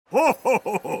Ho, ho,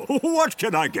 ho, ho. What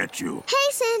can I get you?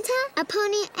 Hey, Santa. A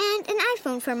pony and an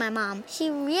iPhone for my mom. She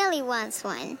really wants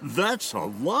one. That's a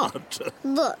lot.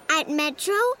 Look, at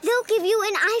Metro, they'll give you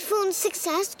an iPhone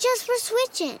 6S just for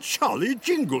switching. Jolly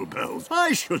jingle bells.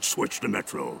 I should switch to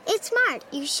Metro. It's smart.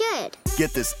 You should.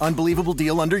 Get this unbelievable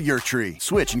deal under your tree.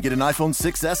 Switch and get an iPhone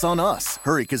 6S on us.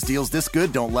 Hurry, because deals this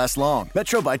good don't last long.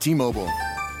 Metro by T-Mobile.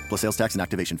 Plus sales tax and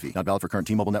activation fee. Not valid for current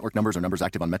T-Mobile network numbers or numbers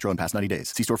active on Metro in past 90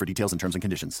 days. See store for details and terms and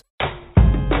conditions.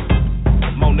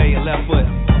 Monet and left foot.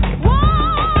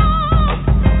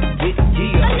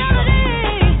 Another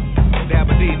day.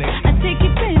 Dabba-dee, nigga. I take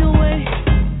your pain away.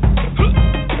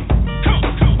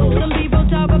 Some people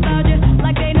talk about you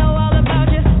like they know all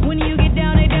about you. When you get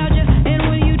down, they doubt you. And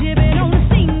when you dip it on the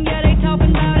scene, yeah, they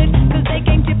talking about it. Cause they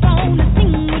can't tip on the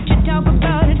scene what you talk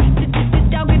about it.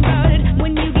 Talking about it.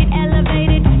 When you get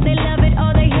elevated, they love it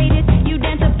or they hate it. You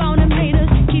dance up on them haters.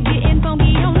 Keep getting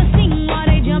funky on the scene while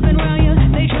they jumping around you.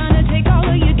 They trying to take all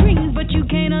of your dreams, but you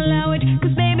can't allow it.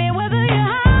 Cause baby, whether you're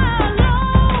high or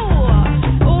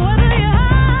low, or whether you're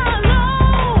high or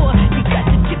low, you got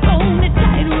to tip on the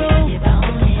tightrope.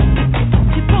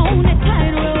 Tip on the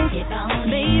tightrope.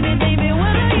 Baby, baby,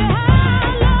 whether you're high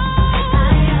or low,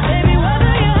 baby,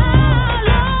 whether you're high or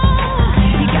low,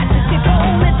 you got to tip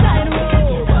on the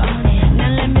tightrope. Now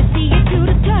let me see you do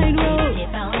the tightrope.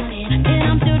 And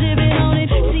I'm still dipping on it.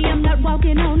 See, I'm not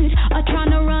walking on it or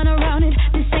trying to run around it.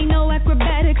 This ain't no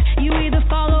acrobatics. You either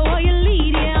follow or you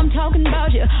lead. Yeah, I'm talking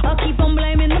about you. Or keep on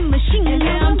blaming the machine.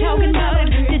 Yeah, I'm talking about it.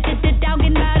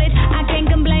 Talking about it. I can't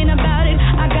complain about it.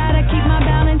 I gotta keep my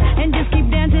balance and just keep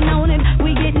dancing on it.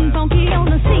 We getting funky on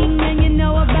the scene and you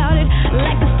know about it.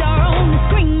 Like a star on the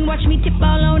screen. Watch me tip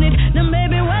all on it. Now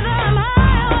baby, whether I'm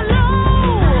high or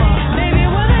low, baby,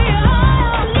 whether you're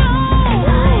high or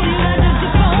low, you got to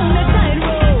tip on the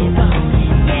tightrope.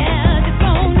 Yeah, tip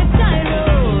on the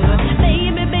tightrope.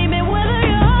 Baby, baby, whether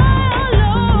you're high or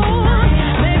low,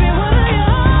 baby, whether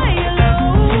you're high or low,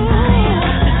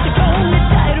 tip on the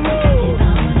tightrope.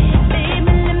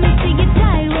 Baby, let me see your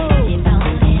tightrope.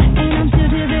 And I'm still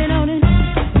dipping on it.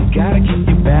 You gotta keep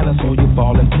your balance or you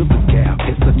fall into the gap.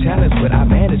 It's a challenge, but I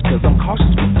manage cause I'm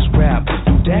cautious with the scrap.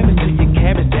 Do damage to your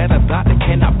cabbage that a doctor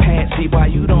cannot pass. See why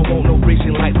you don't want no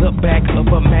reaching like the back of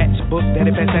a matchbook. That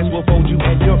if that's will fold you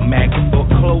and your MacBook.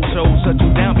 Close shows shut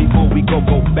you down before we go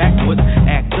backwards.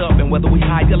 Act up and whether we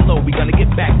high or low, we gonna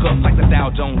get back up like the Dow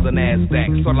Jones and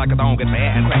NASDAQ. Sort of like a dog in the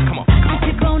ass crack. Come on. I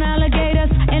tip on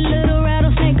alligators and little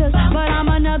rattlesnakers, but I'm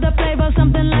another flavor,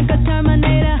 something like a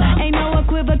Terminator. Ain't no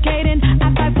equivocating.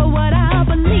 I fight for what I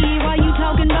believe. While you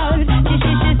talking about it,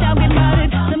 just talking about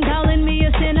it. Some calling me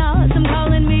a sinner, some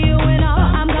calling me a winner.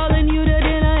 I'm calling you to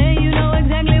dinner, and you know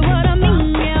exactly what I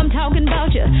mean. Yeah, I'm talking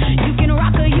about you. You can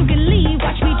rock or you can leave.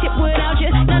 Watch me tip without you.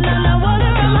 No, no, no, whether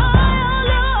I'm high or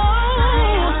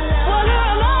low, whether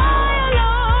I'm high or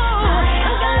low,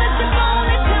 I gotta tip on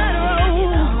the tightrope.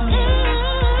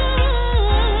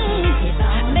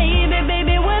 Baby,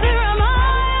 baby, whether I'm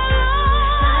high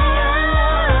or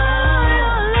low,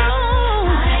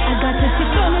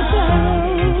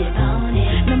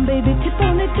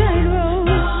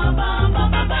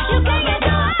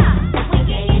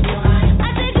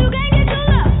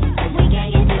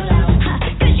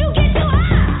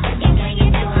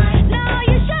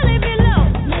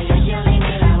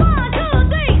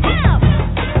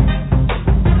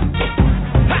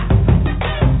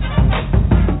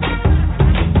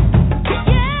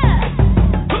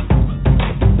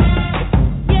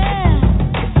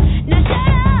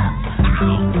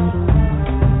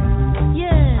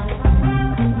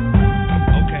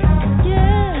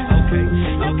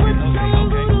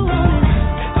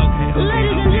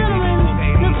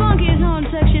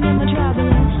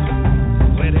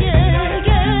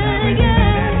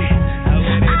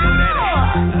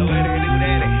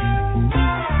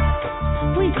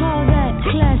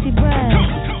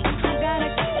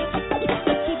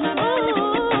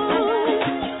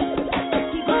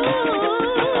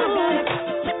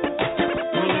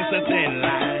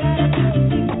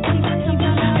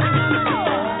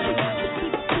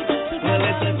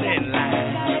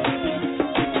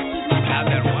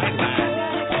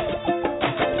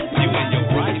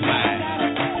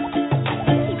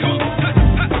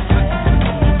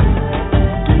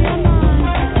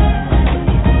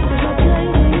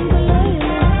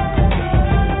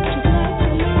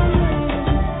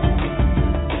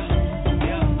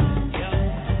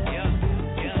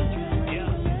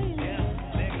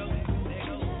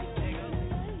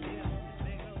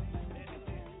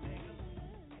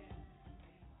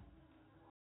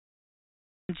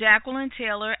 Jacqueline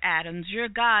Taylor Adams, your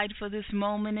guide for this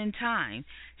moment in time,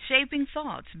 shaping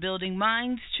thoughts, building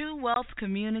minds, true wealth,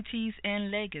 communities, and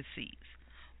legacies.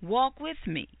 Walk with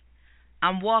me.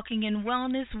 I'm walking in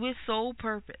wellness with soul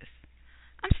purpose.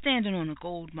 I'm standing on a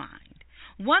gold mine,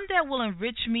 one that will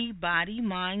enrich me, body,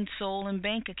 mind, soul, and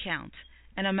bank accounts.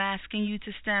 And I'm asking you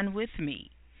to stand with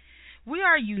me. We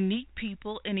are unique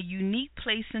people in a unique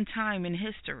place and time in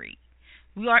history.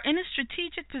 We are in a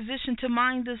strategic position to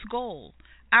mine this goal.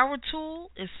 Our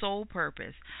tool is Soul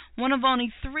Purpose, one of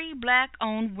only three black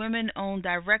owned, women owned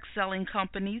direct selling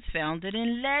companies founded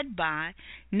and led by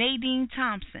Nadine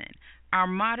Thompson, our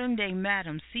modern day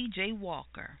Madam C.J.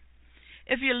 Walker.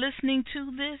 If you're listening to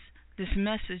this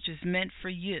message is meant for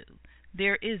you.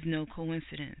 There is no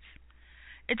coincidence.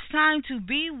 It's time to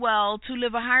be well, to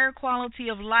live a higher quality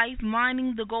of life,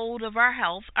 mining the gold of our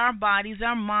health, our bodies,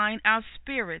 our mind, our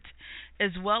spirits,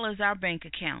 as well as our bank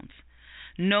accounts.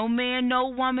 No man, no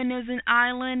woman is an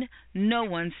island. No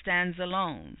one stands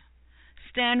alone.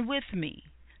 Stand with me.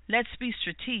 Let's be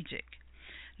strategic.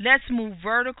 Let's move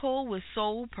vertical with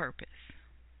soul purpose.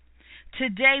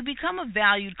 Today, become a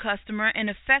valued customer, an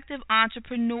effective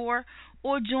entrepreneur,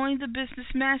 or join the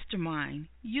business mastermind.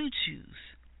 You choose.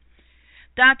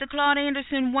 Dr. Claude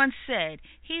Anderson once said,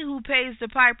 "He who pays the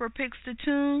piper picks the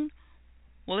tune."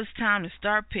 Well, it's time to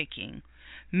start picking,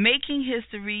 making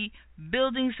history,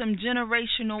 building some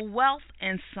generational wealth,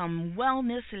 and some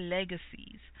wellness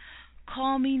legacies.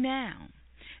 Call me now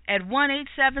at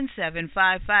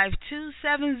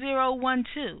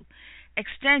 1-877-552-7012,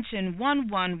 extension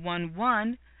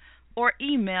 1111, or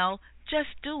email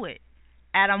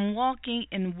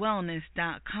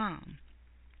justdoit@I'mWalkingInWellness.com.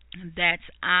 That's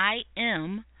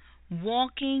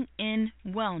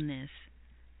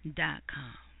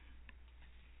I'mWalkingInWellness.com.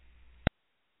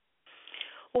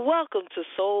 Welcome to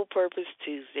Soul Purpose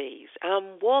Tuesdays.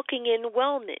 I'm Walking in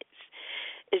Wellness.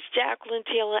 It's Jacqueline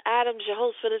Taylor Adams, your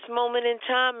host for this moment in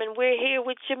time, and we're here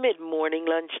with your mid-morning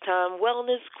lunchtime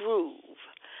wellness groove.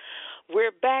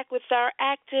 We're back with our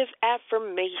active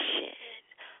affirmation.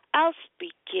 I'll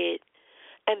speak it,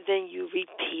 and then you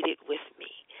repeat it with me.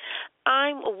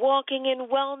 I'm walking in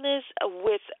wellness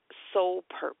with soul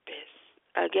purpose.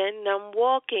 Again, I'm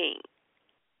walking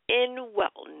in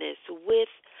wellness with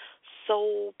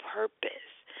soul purpose.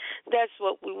 That's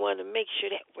what we want to make sure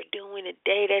that we're doing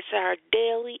today. That's our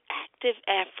daily active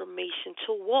affirmation,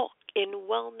 to walk in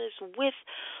wellness with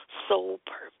soul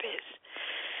purpose.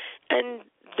 And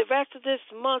the rest of this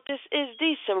month, this is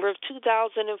December of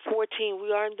 2014.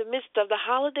 We are in the midst of the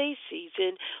holiday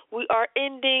season. We are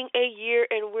ending a year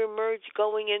and we're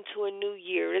going into a new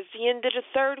year. It's the end of the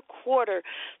third quarter.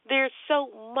 There's so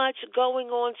much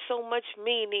going on, so much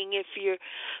meaning. If you're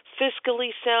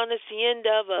fiscally sound, it's the end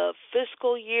of a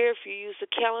fiscal year. If you use the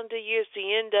calendar year, it's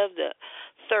the end of the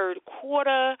third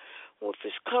quarter. Or if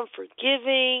it's comfort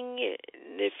giving,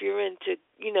 and if you're into,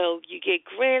 you get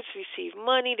grants, receive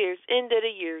money, there's end of the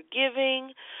year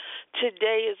giving.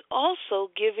 Today is also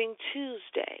Giving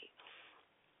Tuesday.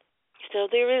 So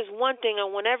there is one thing I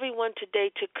want everyone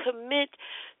today to commit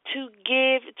to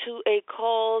give to a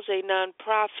cause, a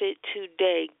nonprofit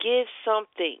today. Give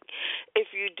something.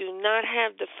 If you do not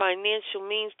have the financial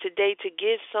means today to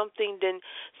give something, then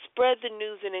spread the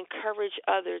news and encourage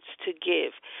others to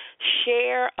give.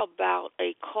 Share about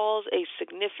a cause, a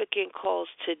significant cause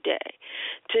today.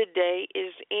 Today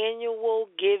is Annual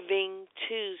Giving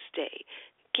Tuesday.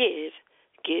 Give,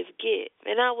 give, give.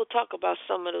 And I will talk about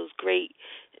some of those great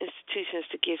institutions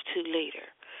to give to later.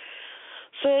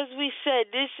 So as we said,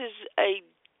 this is a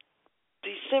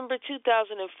December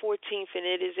 2014, and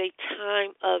it is a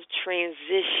time of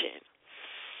transition.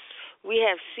 We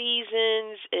have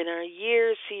seasons in our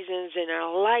year, seasons in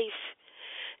our life,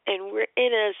 and we're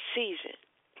in a season.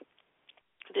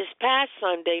 This past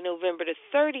Sunday, November the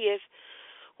 30th,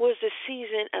 was the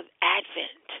season of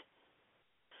Advent.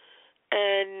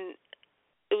 And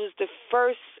it was the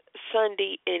first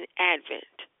Sunday in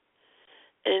Advent.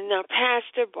 And our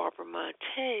pastor, Barbara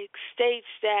Montague, states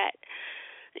that,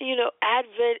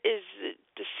 Advent is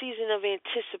the season of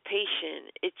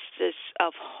anticipation. It's this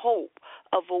of hope,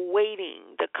 of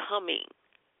awaiting the coming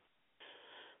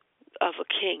of a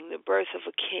king, the birth of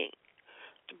a king,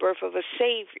 the birth of a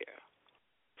savior.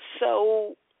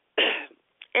 So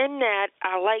in that,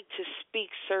 I like to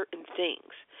speak certain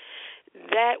things,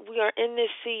 that we are in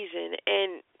this season.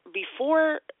 And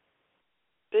before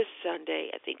this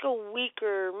Sunday, I think a week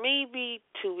or maybe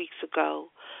 2 weeks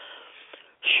ago,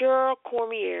 Cheryl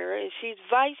Cormier, and she's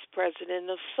Vice President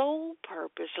of Soul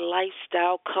Purpose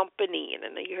Lifestyle Company. And I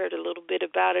know you heard a little bit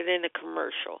about it in the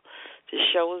commercial. The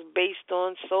show is based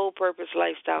on Soul Purpose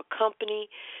Lifestyle Company,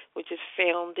 which is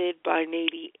founded by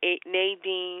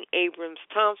Nadine Abrams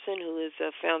Thompson, who is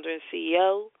a founder and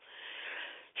CEO.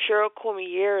 Cheryl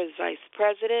Cormier is Vice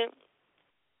President.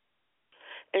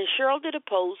 And Cheryl did a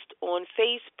post on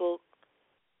Facebook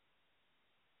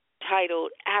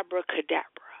titled Abracadabra.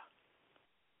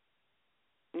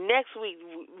 Next week,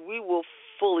 we will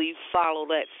fully follow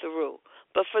that through.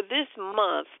 But for this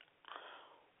month,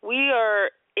 we are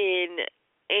in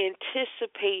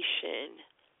anticipation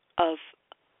of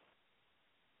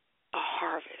a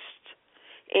harvest,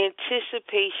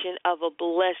 anticipation of a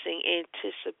blessing,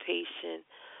 anticipation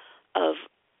of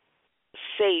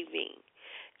saving.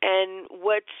 And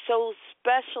what's so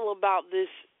special about this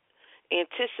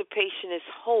anticipation is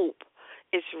hope.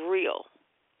 It's real.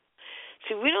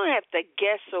 See, we don't have to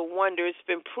guess or wonder. It's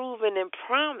been proven and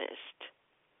promised.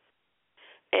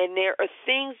 And there are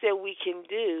things that we can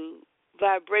do,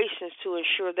 vibrations, to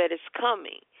ensure that it's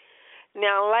coming.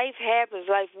 Now, life happens.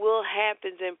 Life will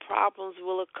happen, and problems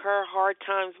will occur. Hard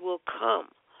times will come.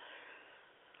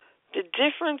 The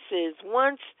difference is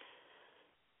once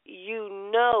you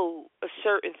know a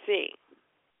certain thing,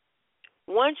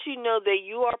 once you know that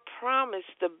you are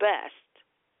promised the best,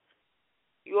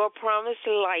 you are promised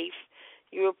life,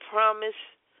 you are promised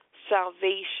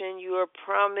salvation, you are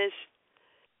promised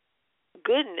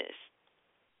goodness,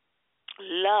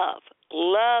 love.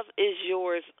 Love is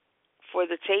yours for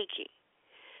the taking.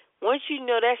 Once you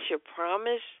know that's your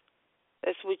promise,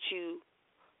 that's what you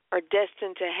are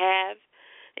destined to have,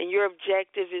 and your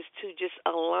objective is to just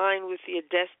align with your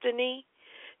destiny,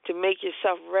 to make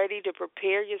yourself ready, to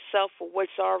prepare yourself for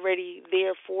what's already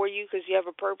there for you because you have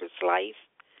a purpose life.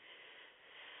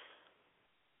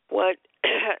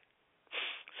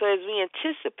 So as we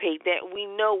anticipate that, we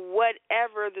know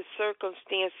whatever the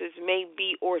circumstances may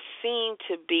be or seem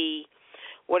to be,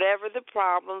 whatever the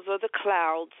problems or the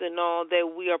clouds and all,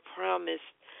 that we are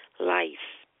promised life.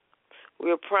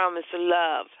 We are promised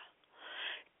love.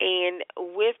 And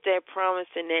with that promise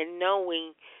and that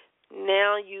knowing,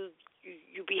 now you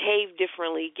behave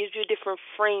differently. It gives you a different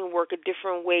framework, a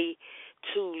different way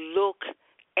to look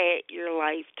at your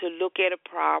life, to look at a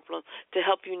problem, to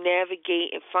help you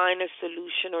navigate and find a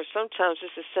solution, or sometimes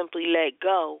just to simply let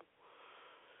go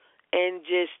and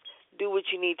just do what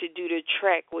you need to do to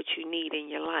attract what you need in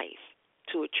your life,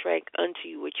 to attract unto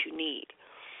you what you need.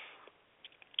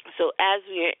 So as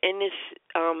we are in this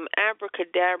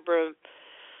abracadabra,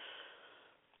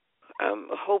 I'm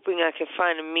hoping I can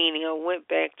find a meaning. I went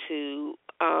back to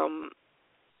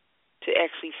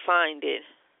actually find it.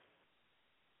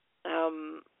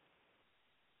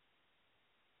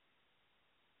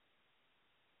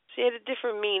 She had a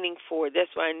different meaning for it.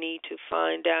 That's why I need to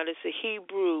find out. It's a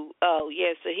Hebrew. Oh,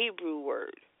 yes, a Hebrew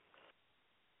word.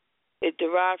 It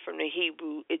derives from the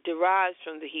Hebrew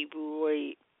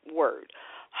word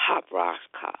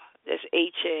habrachah. That's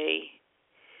Habrachah.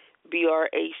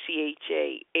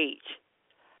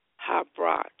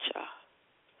 Habrachah.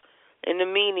 And the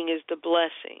meaning is the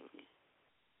blessing.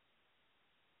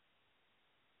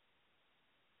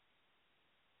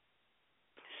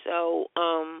 So,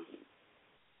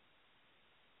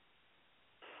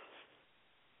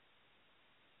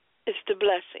 it's the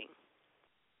blessing.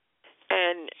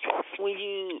 And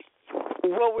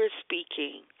what we're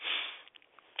speaking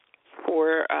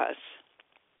for us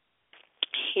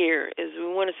here is we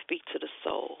want to speak to the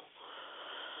soul.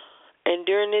 And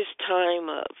during this time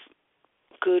of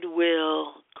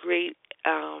goodwill,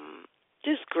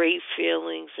 just great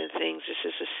feelings and things, this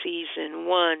is a season.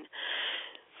 One,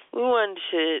 we want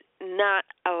to not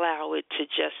allow it to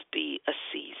just be a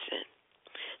season.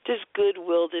 This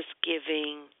goodwill, this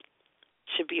giving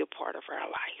should be a part of our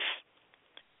life.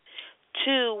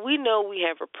 Two, we know we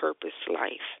have a purpose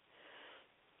life.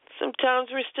 Sometimes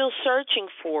we're still searching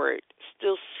for it,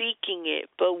 still seeking it,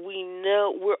 but we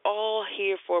know we're all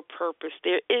here for a purpose.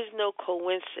 There is no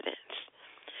coincidence.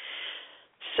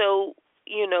 So,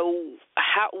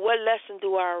 what lesson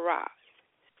do I arrive?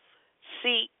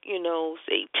 Seek,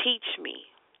 say, teach me.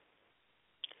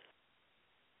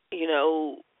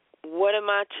 What am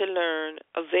I to learn?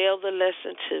 Avail the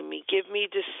lesson to me. Give me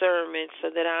discernment so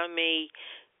that I may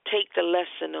take the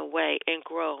lesson away and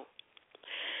grow.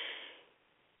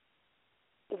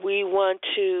 We want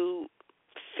to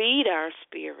feed our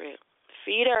spirit,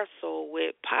 feed our soul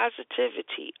with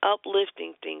positivity,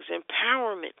 uplifting things,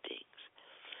 empowerment things.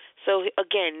 So,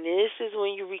 again, this is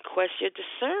when you request your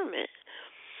discernment.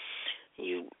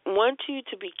 You want you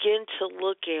to begin to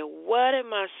look at what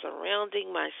am I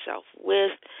surrounding myself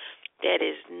with that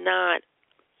is not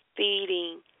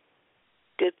feeding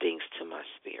good things to my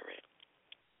spirit.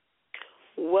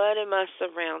 What am I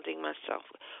surrounding myself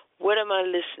with? What am I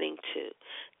listening to?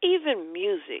 Even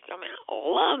music. I mean, I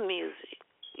love music.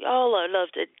 We all love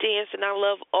to dance, and I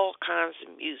love all kinds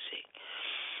of music.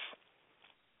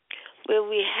 But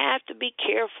we have to be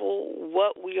careful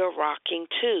what we are rocking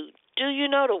to. Do you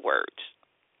know the words?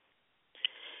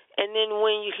 And then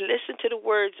when you listen to the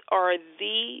words, are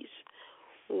these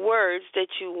words that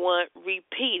you want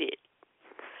repeated?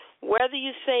 Whether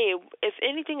you say, if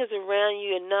anything is around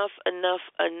you enough,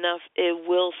 it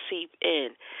will seep in.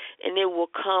 And it will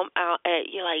come out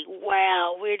at you like,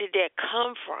 wow, where did that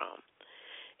come from?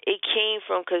 It came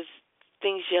from because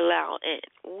things you allow in.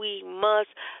 We must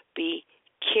be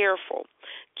careful.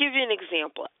 Give you an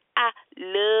example. I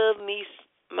love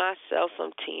myself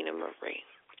some Tina Marie.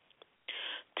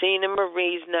 Tina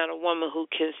Marie's not a woman who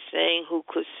can sing, who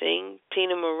could sing.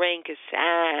 Tina Marie can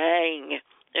sing,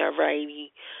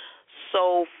 alrighty.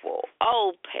 Soulful,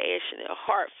 passionate,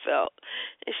 heartfelt,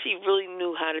 and she really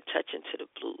knew how to touch into the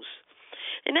blues.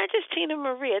 And not just Tina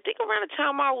Marie. I think around the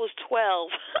time I was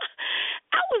 12,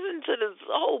 I was into this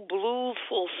whole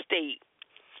bluesful state.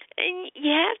 And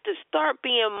you have to start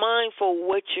being mindful of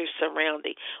what you're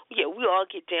surrounding. Yeah, we all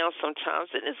get down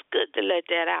sometimes, and it's good to let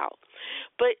that out.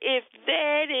 But if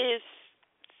that is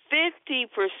 50%,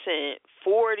 40%,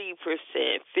 50%,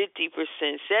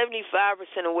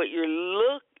 75% of what you're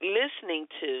listening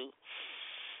to,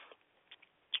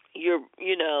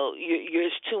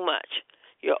 it's too much.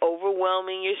 You're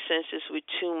overwhelming your senses with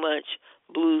too much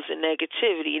blues and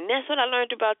negativity. And that's what I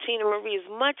learned about Tina Marie. As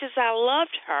much as I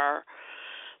loved her,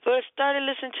 but I started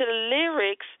listening to the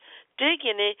lyrics,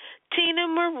 digging it, Tina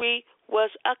Marie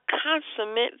was a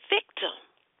consummate victim.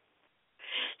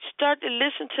 Start to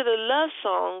listen to the love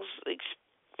songs,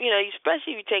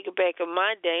 especially if you take it back in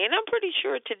my day, and I'm pretty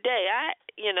sure today, a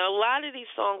lot of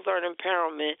these songs aren't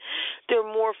empowerment. They're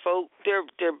more folk. They're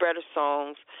better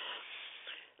songs,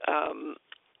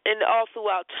 and all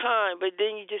throughout time. But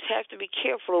then you just have to be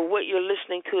careful of what you're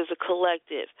listening to as a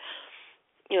collective.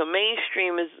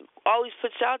 Mainstream always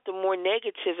puts out the more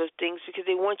negative of things because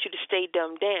they want you to stay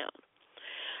dumbed down.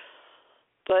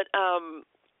 But I'm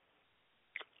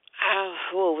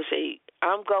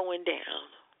Going Down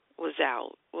was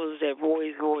out. Was that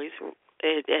Roy's voice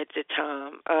at the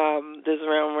time? This was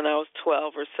around when I was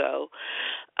 12 or so.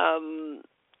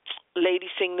 Lady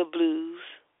Sing the Blues.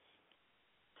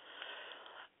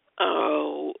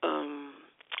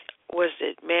 Was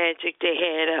it Magic? They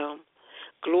had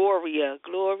Gloria,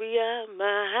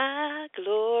 my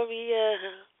Gloria.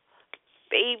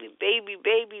 Baby, baby,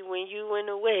 baby, when you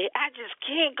went away, I just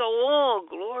can't go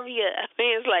on, Gloria. I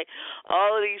mean, it's like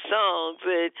all of these songs,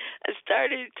 and I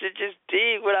started to just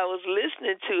dig what I was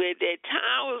listening to at that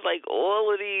time. It was like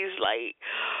all of these, like,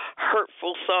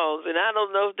 hurtful songs, and I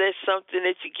don't know if that's something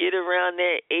that you get around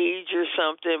that age or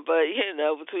something, but,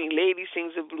 between Lady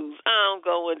Sings the Blues, I'm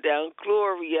Going Down,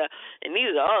 Gloria, and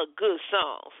these are all good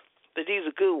songs, but these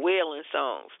are good wailing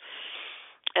songs.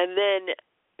 And then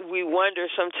we wonder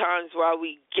sometimes where do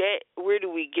we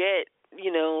get,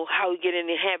 how we get in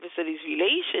the habits of these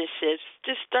relationships.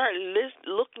 Just start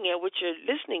looking at what you're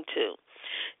listening to.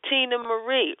 Tina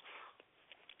Marie,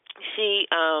 she,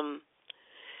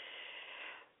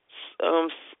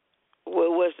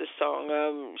 what was the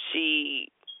song?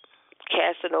 She,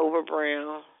 Casanova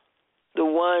Brown, the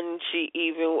one she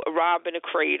even, Robbing the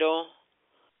Cradle.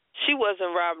 She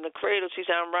wasn't robbing the cradle. She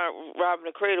said, I'm robbing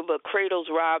the cradle, but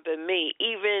cradle's robbing me.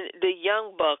 Even the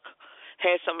young buck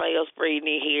had somebody else braiding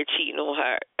their hair, cheating on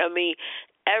her. I mean,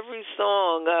 every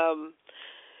song,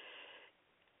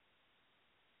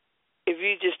 if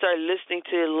you just start listening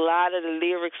to a lot of the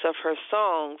lyrics of her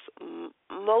songs,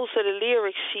 most of the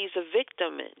lyrics, she's a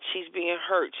victim in. She's being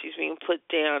hurt. She's being put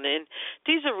down. And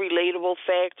these are relatable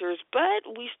factors,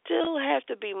 but we still have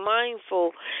to be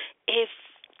mindful if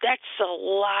that's a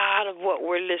lot of what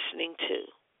we're listening to,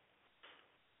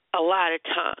 a lot of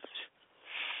times.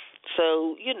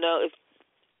 So, if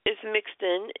it's mixed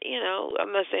in,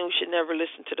 I'm not saying we should never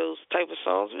listen to those type of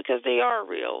songs because they are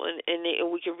real and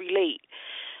we can relate.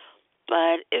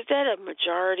 But is that a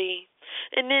majority?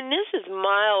 And then this is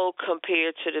mild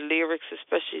compared to the lyrics,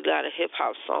 especially a lot of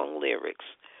hip-hop song lyrics.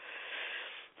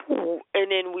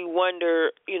 And then we wonder,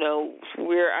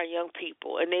 we're our young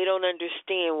people, and they don't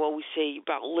understand what we say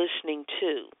about listening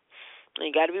to. And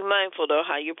you got to be mindful, though,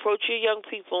 how you approach your young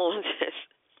people on this.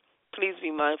 Please be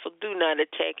mindful. Do not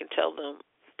attack and tell them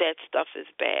that stuff is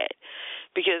bad,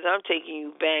 because I'm taking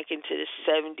you back into the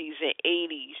 70s and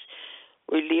 80s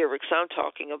lyrics I'm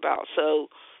talking about. So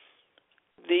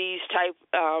these type,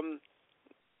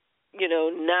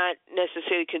 not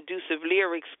necessarily conducive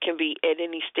lyrics can be at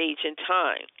any stage in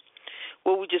time.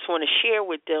 What we just want to share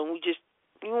with them,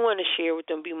 you want to share with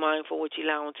them, be mindful what you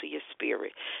allow into your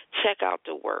spirit. Check out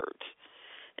the words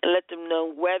and let them know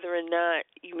whether or not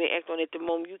you may act on it at the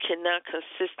moment. You cannot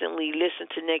consistently listen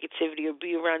to negativity or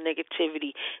be around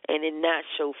negativity and it not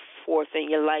show forth in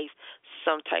your life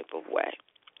some type of way.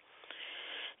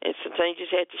 And sometimes you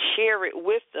just have to share it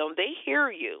with them. They hear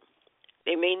you.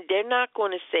 They're not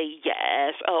going to say,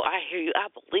 yes, oh, I hear you, I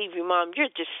believe you, Mom, you're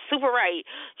just super right,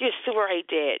 you're super right,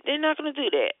 Dad. They're not going to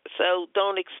do that, so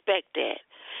don't expect that.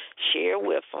 Share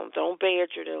with them. Don't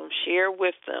badger them. Share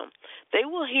with them. They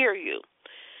will hear you,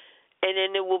 and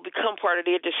then it will become part of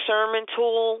their discernment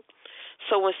tool.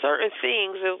 So when certain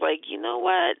things, it's like, you know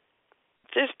what,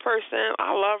 this person,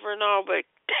 I love her and all, but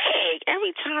dang,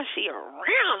 every time she's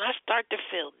around, I start to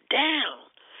feel down.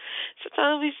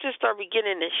 Sometimes we just start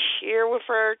beginning to share with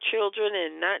our children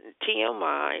and not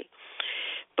TMI.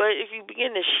 But if you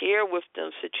begin to share with them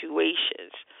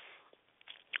situations,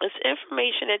 it's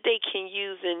information that they can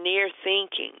use in their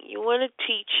thinking. You want to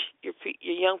teach your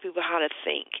young people how to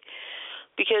think.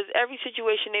 Because every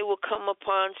situation they will come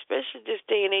upon, especially this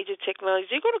day and age of technology,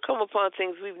 they're going to come upon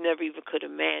things we've never even could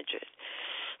imagine.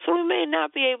 So we may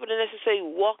not be able to necessarily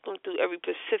walk them through every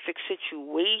specific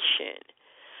situation.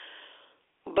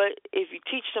 But if you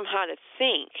teach them how to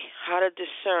think, how to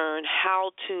discern,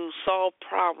 how to solve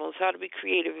problems, how to be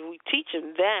creative, if we teach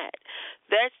them that,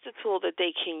 that's the tool that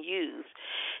they can use.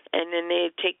 And then they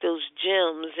take those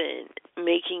gems and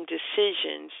making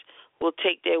decisions will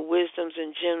take their wisdoms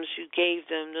and gems you gave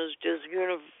them, those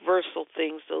universal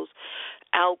things, those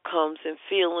outcomes and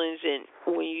feelings, and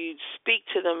when you speak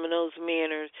to them in those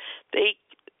manners,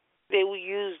 they will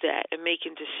use that in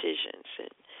making decisions.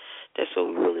 And that's what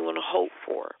we really want to hope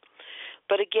for.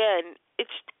 But again, it's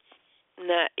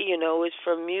not, it's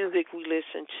from music we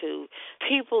listen to,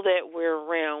 people that we're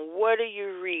around. What are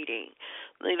you reading?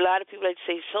 A lot of people like to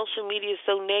say social media is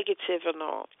so negative and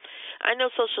all. I know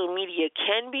social media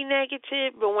can be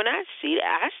negative, but when I see it,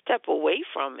 I step away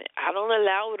from it. I don't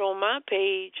allow it on my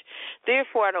page.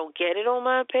 Therefore, I don't get it on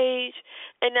my page,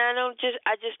 and I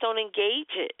just don't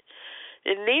engage it.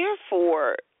 And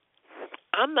therefore,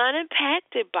 I'm not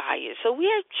impacted by it. So we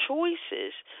have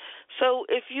choices. So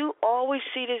if you always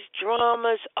see this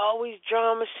drama, it's always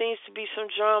drama, seems to be some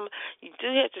drama, you do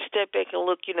have to step back and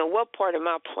look, what part am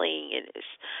I playing in this?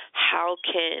 How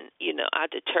can, I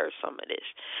deter some of this?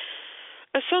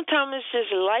 And sometimes it's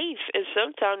just life, and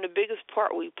sometimes the biggest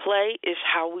part we play is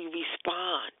how we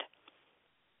respond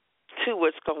to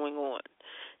what's going on.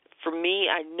 For me,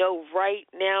 I know right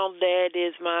now that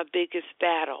is my biggest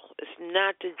battle. It's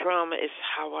not the drama, it's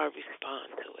how I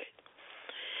respond to it.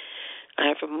 I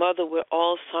have a mother with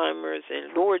Alzheimer's,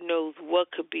 and Lord knows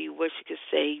what could be, what she could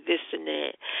say, this and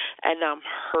that, and I'm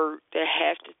hurt to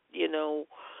have to,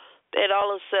 that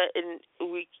all of a sudden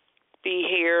we be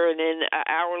here, and then an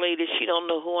hour later she don't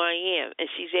know who I am, and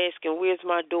she's asking, where's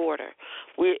my daughter?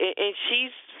 And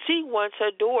she wants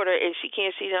her daughter, and she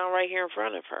can't see down right here in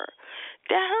front of her.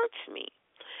 That hurts me.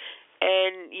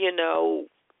 And,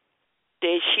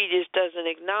 that she just doesn't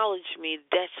acknowledge me,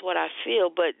 that's what I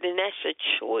feel. But then that's a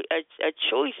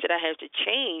choice that I have to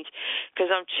change,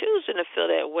 because I'm choosing to feel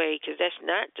that way, because that's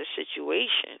not the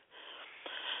situation.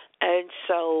 And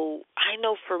so I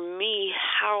know for me,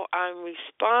 how I'm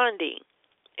responding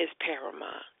is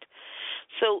paramount.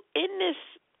 So in this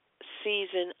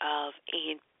season of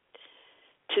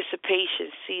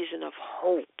anticipation, season of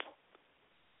hope,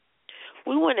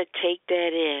 we want to take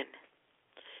that in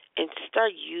and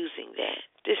start using that.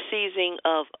 This season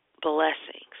of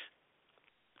blessings.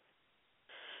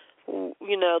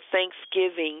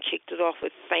 Thanksgiving kicked it off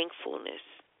with thankfulness.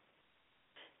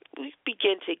 We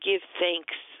begin to give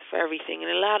thanks for everything,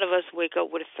 and a lot of us wake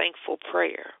up with a thankful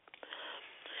prayer.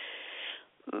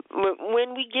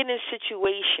 When we get in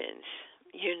situations,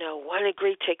 one of the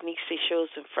great techniques they show is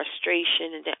in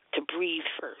frustration and to breathe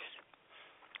first.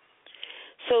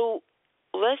 So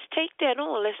let's take that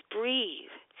on. Let's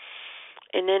breathe.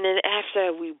 And then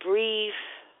after we breathe,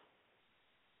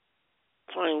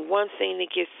 find one thing to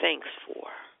give thanks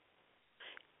for.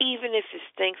 Even if it's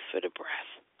thanks for the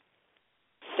breath.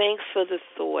 Thanks for the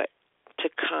thought to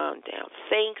calm down.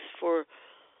 Thanks for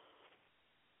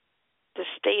the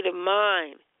state of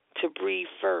mind to breathe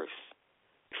first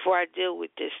before I deal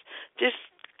with this. Just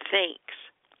thanks.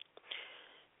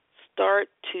 Start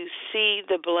to see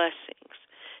the blessings.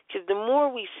 Because the more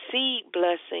we see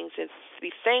blessings and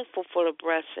be thankful for the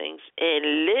blessings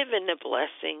and live in the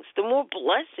blessings, the more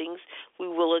blessings we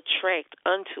will attract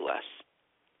unto us.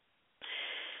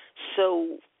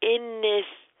 So in this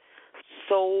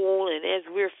soul and as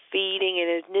we're feeding and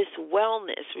in this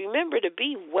wellness, remember, to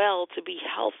be well, to be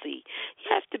healthy, you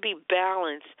have to be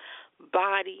balanced,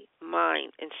 body,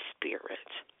 mind, and spirit.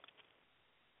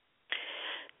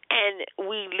 And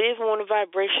we live on a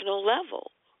vibrational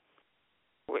level.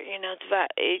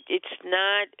 It's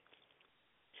not,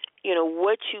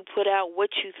 what you put out, what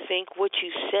you think, what you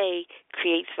say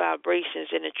creates vibrations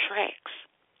and attracts.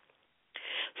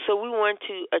 So we want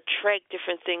to attract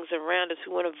different things around us.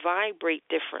 We want to vibrate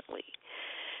differently.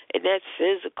 And that's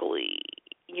physically,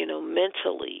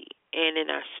 mentally, and in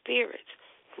our spirits.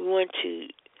 We want to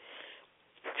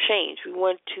change. We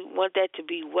want that to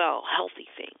be well, healthy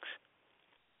things.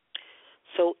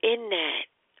 So in that,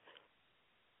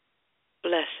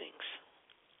 blessings,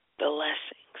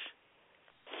 blessings,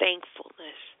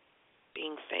 thankfulness,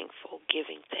 being thankful,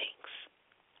 giving thanks.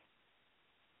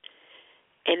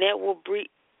 And that will breed,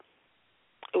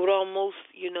 it would almost,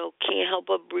 can't help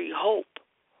but breed hope.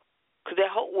 Because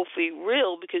that hope will be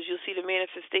real because you'll see the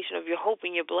manifestation of your hope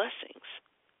and your blessings.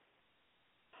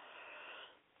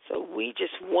 So I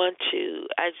just want you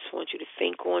to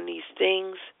think on these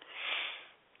things.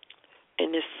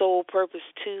 In this Soul Purpose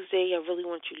Tuesday, I really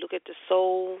want you to look at the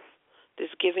soul, this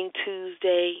Giving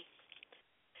Tuesday.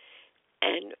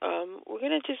 And we're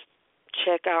going to just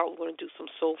check out, we're going to do some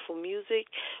soulful music.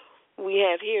 We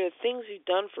have here Things You've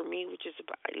Done for Me, which is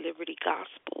by Liberty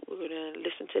Gospel. We're going to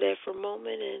listen to that for a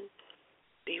moment and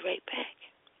be right back.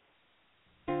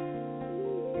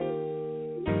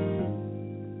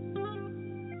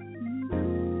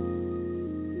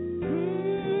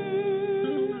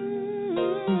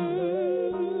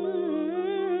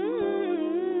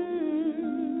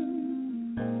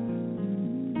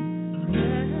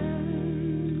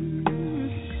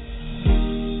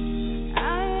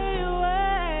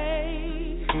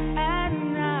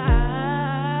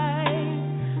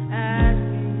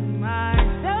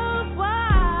 Myself,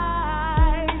 why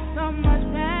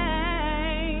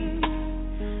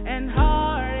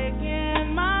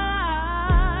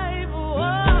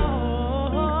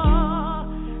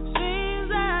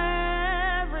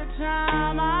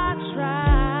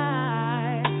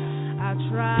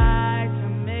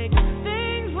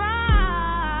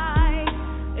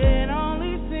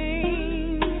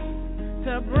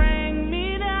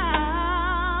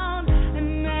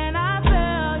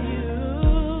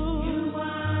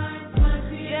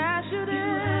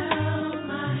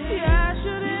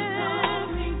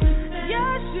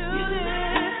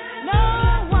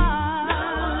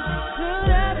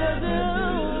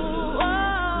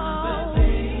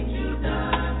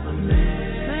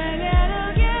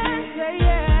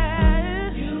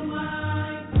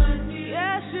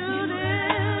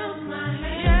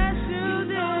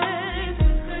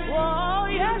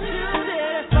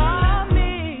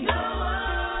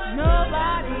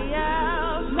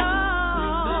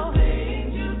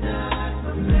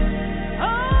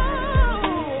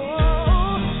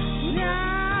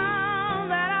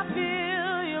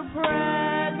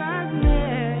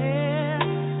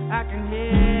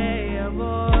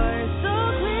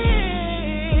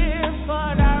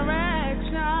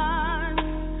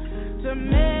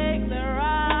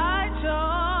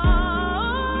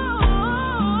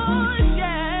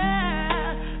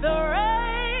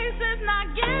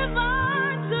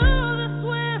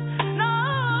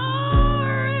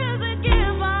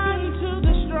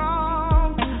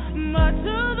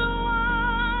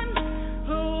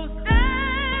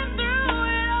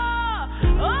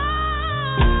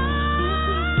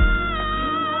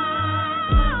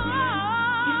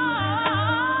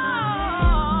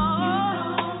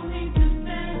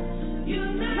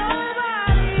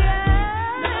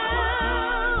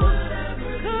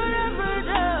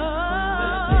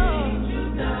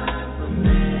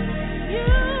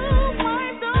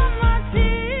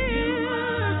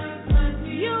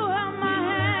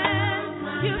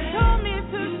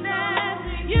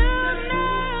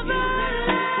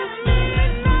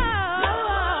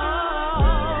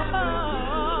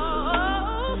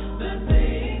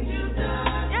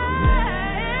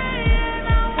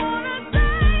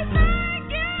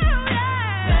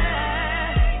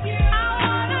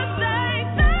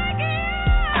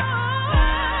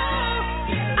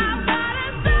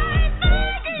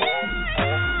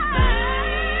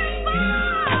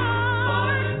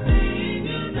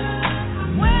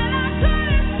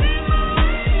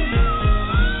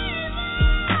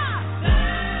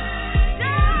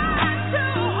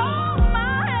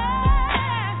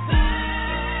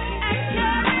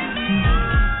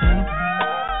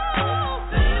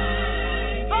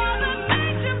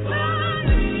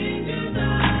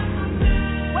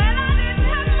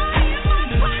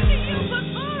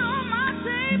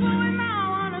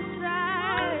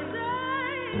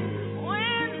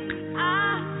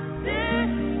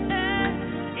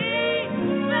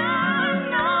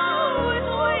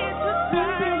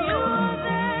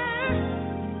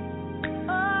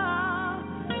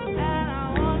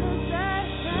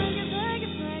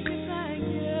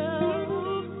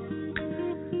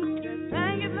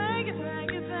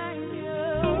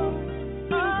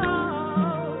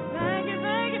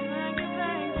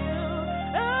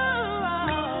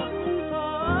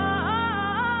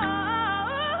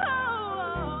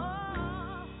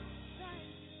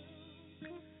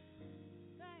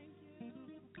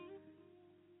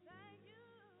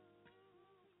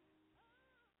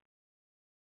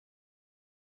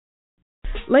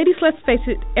Ladies, let's face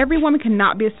it, every woman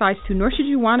cannot be a size 2, nor should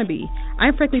you want to be. I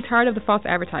am frankly tired of the false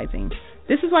advertising.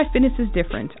 This is why fitness is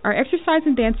different. Our exercise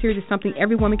and dance series is something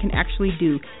every woman can actually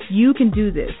do. You can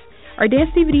do this. Our dance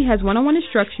DVD has one-on-one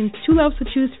instructions, 2 levels to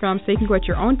choose from so you can go at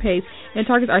your own pace, and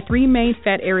targets our 3 main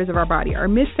fat areas of our body, our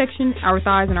midsection, our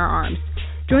thighs, and our arms.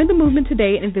 Join the movement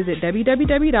today and visit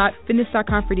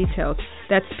www.fitness.com for details.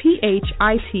 That's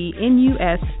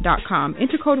PHITNUS.com.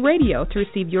 Enter code RADIO to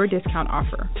receive your discount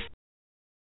offer.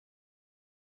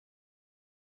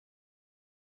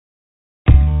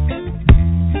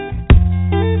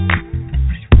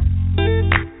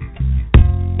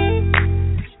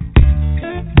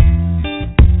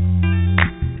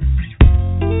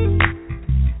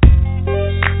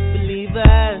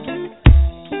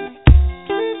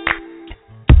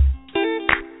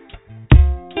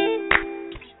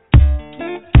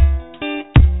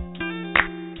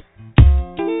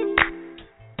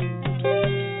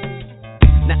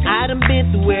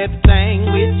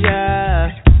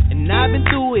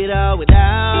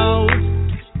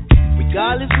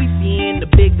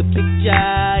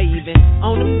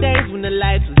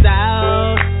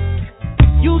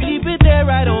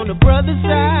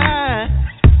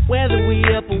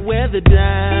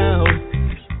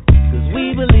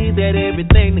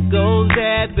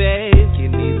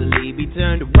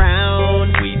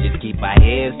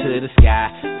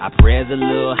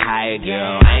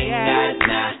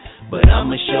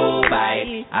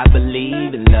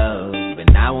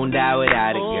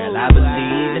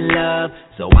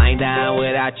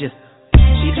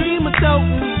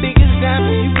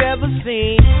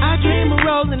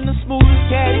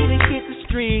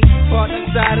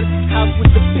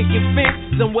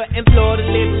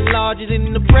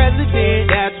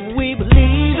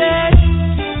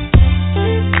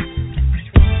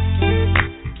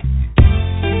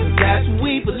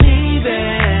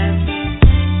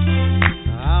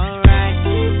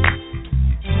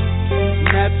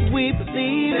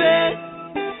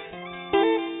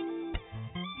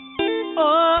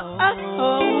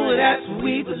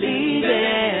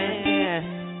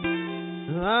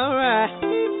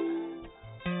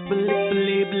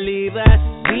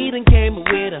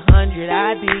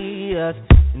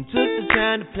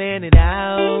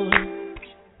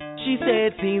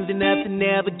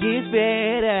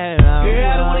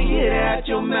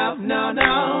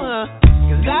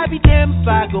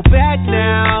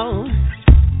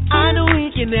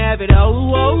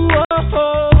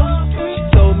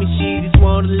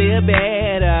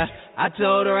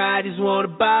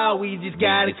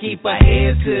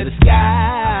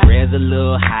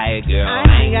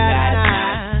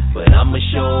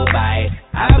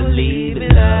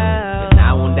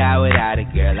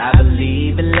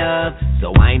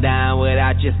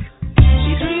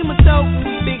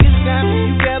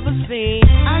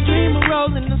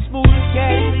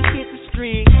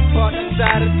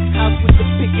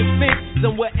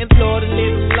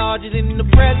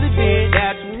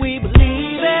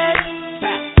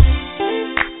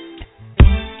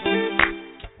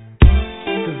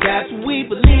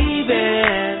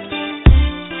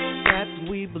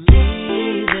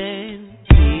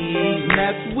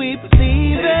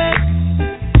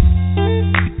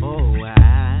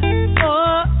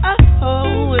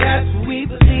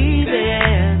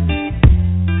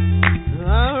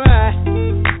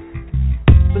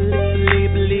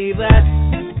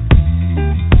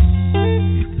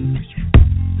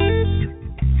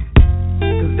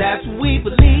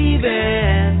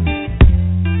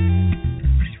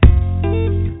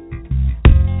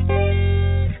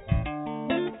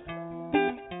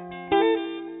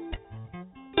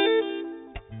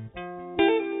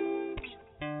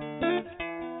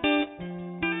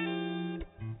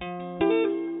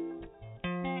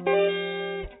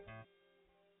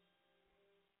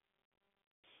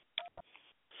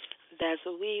 That's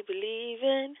what we believe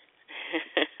in.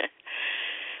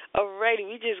 Alrighty,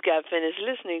 we just got finished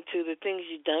listening to The Things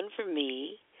You've Done for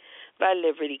Me by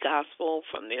Liberty Gospel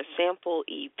from their sample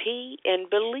EP, and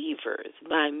Believers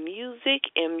by Music,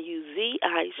 Music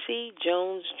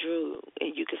Jones Drew.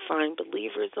 And you can find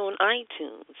Believers on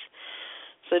iTunes.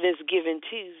 So this Giving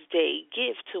Tuesday,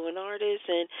 give to an artist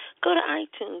and go to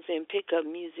iTunes and pick up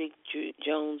Music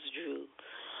Jones Drew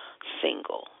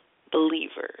single,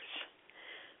 Believers.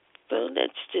 So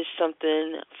that's just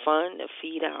something fun to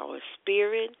feed our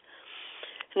spirit.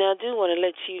 Now, I do want to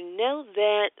let you know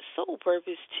that Soul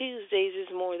Purpose Tuesdays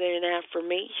is more than an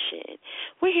affirmation.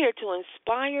 We're here to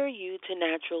inspire you to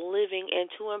natural living and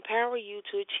to empower you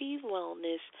to achieve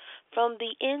wellness from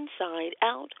the inside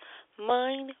out,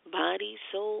 mind, body,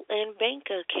 soul, and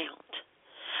bank account.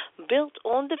 Built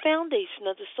on the foundation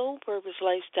of the Soul Purpose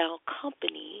Lifestyle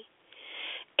Company,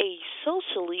 a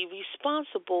socially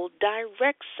responsible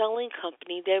direct selling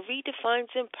company that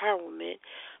redefines empowerment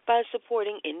by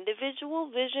supporting individual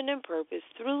vision and purpose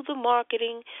through the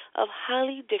marketing of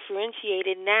highly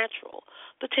differentiated, natural,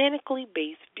 botanically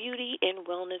based beauty and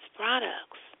wellness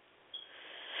products.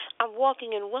 I'm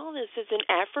Walking in Wellness is an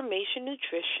affirmation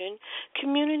nutrition,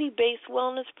 community-based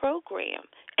wellness program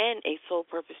and a Soul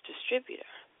Purpose distributor.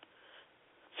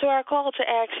 So our call to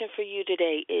action for you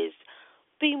today is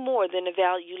be more than a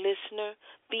value listener,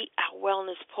 be our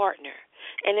wellness partner,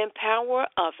 and empower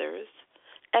others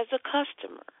as a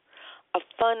customer, a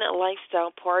fun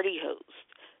lifestyle party host,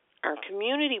 our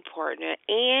community partner,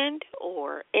 and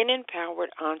or an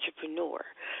empowered entrepreneur.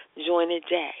 Join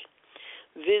today.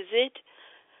 Visit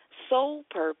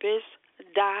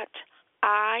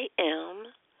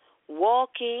soulpurpose.im,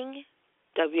 walking,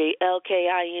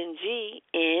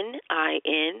 WALKINGNIN,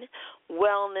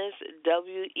 wellness,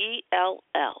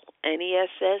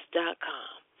 WELLNESS.com.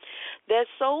 That's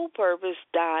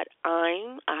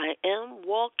soulpurpose.im,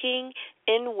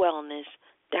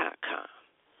 walkinginwellness.com.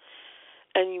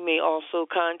 And you may also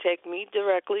contact me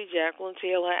directly, Jacqueline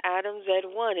Taylor Adams, at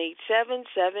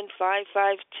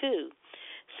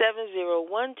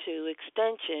 1-877-552-7012,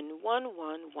 extension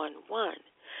 1111.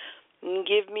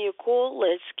 Give me a call.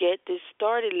 Let's get this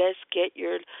started. Let's get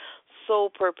your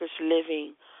soul purpose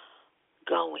living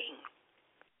going.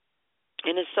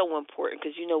 And it's so important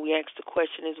because, we ask the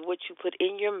question is what you put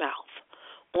in your mouth,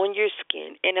 on your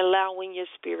skin, and allowing your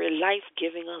spirit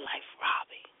life-giving or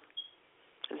life-robbing.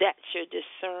 That's your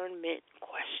discernment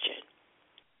question.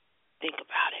 Think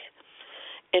about it.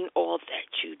 And all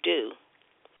that you do.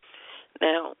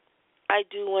 Now, I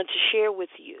do want to share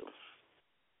with you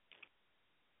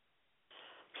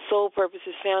Soul Purpose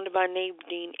is founded by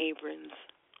Nadine Abrams,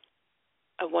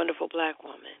 a wonderful black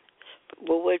woman.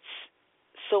 But what's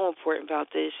so important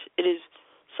about this,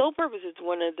 Soul Purpose is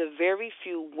one of the very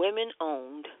few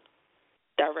women-owned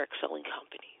direct selling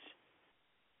companies.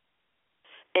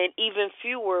 And even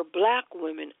fewer black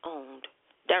women-owned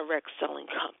direct selling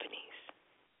companies.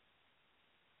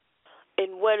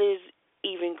 And what is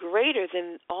even greater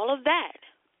than all of that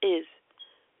is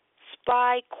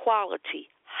high quality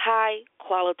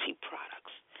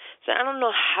products. So I don't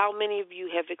know how many of you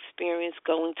have experienced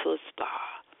going to a spa,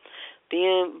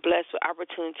 being blessed with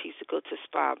opportunities to go to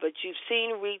spa, but you've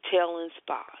seen retail and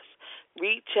spas.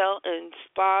 Retail and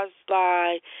spas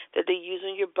that they use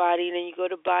on your body, and then you go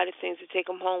to buy the things to take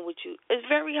them home with you. It's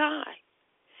very high.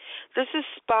 This is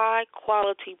spa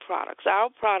quality products. Our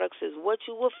products is what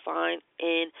you will find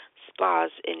in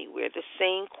spas anywhere. The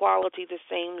same quality, the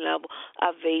same level.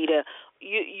 Aveda.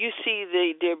 You see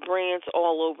their brands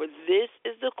all over. This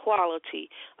is the quality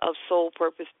of Soul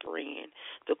Purpose brand.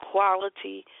 The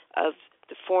quality of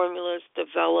the formulas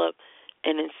developed,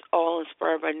 and it's all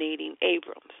inspired by Nadine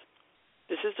Abrams.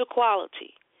 This is the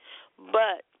quality.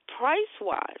 But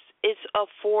price-wise, it's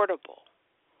affordable.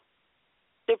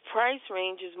 The price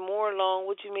range is more along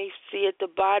what you may see at the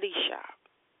body shop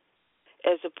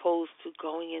as opposed to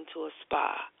going into a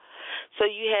spa. So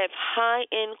you have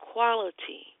high-end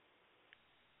quality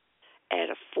at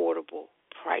affordable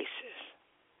prices.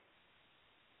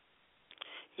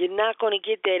 You're not going to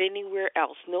get that anywhere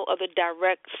else. No other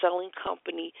direct selling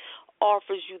company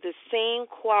offers you the same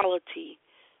quality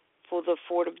for the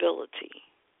affordability.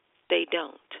 They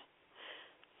don't.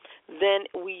 Then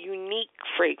unique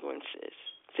fragrances.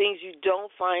 Things you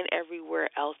don't find everywhere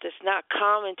else. That's not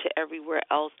common to everywhere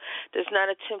else. That's not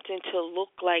attempting to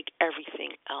look like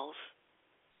everything else.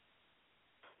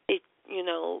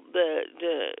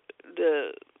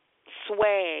 The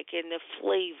swag and the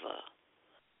flavor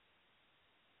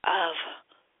of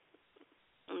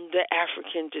the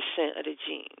African descent of the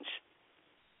genes.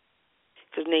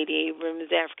 Because Nadine Abrams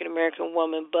is an African-American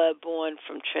woman, but born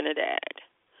from Trinidad.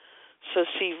 So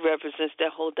she represents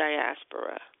that whole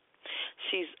diaspora.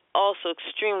 She's also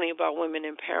extremely about women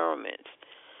empowerment.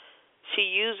 She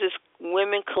uses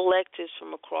women collectives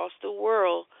from across the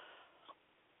world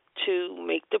to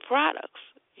make the products.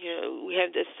 We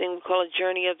have this thing we call a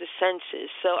journey of the senses.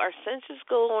 So our senses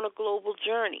go on a global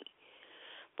journey.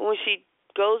 But when she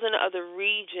goes into other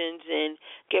regions and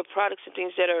get products and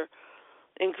things that are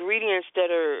ingredients that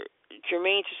are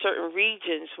germane to certain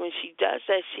regions, when she does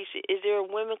that, she says, is there a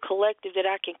women collective that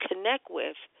I can connect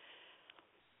with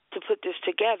to put this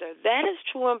together? That is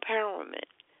true empowerment.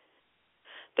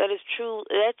 That's true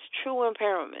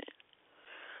empowerment.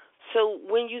 So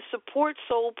when you support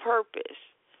Soul Purpose,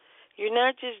 you're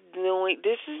not just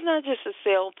this is not just a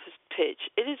sales pitch.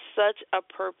 It is such a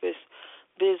purpose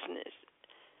business.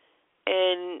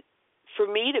 And for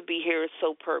me to be here is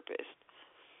so purposed.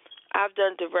 I've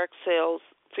done direct sales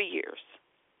for years.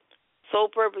 Sole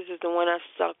Purpose is the one I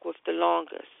stuck with the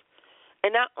longest.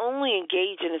 And not only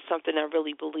engaging in something I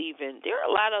really believe in. There are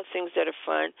a lot of things that are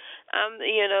fun.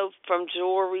 From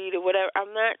jewelry to whatever.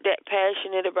 I'm not that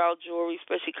passionate about jewelry,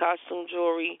 especially costume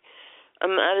jewelry.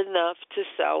 I'm not enough to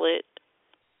sell it.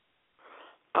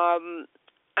 I'm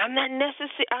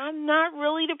not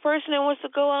really the person that wants to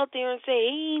go out there and say,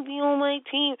 "Hey, be on my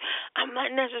team." I'm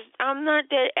not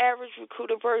that average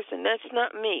recruiter person. That's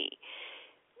not me.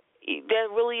 That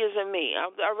really isn't me.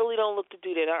 I really don't look to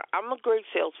do that. I'm a great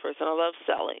salesperson. I love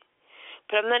selling.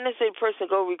 But I'm not necessarily a person to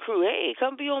go recruit. Hey,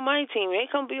 come be on my team. Hey,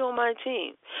 come be on my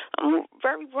team. I'm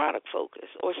very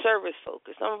product-focused or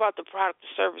service-focused. I'm about the product, the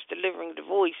service, delivering the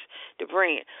voice, the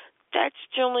brand. That's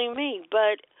generally me.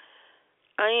 But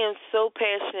I am so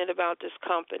passionate about this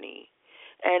company.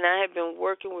 And I have been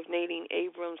working with Nadine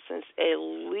Abrams since at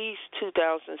least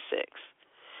 2006.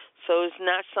 So it's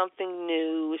not something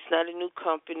new. It's not a new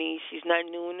company. She's not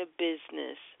new in the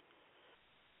business.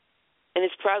 And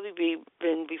it's probably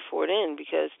been before then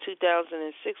because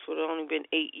 2006 would have only been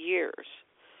 8 years.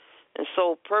 And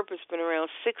Sole Purpose been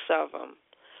around 6 of them.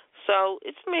 So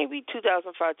it's maybe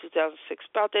 2005, 2006,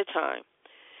 about that time.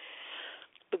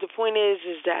 But the point is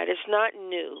that it's not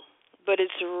new, but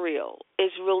it's real.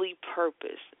 It's really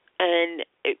purpose. And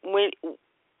if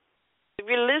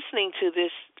you're listening to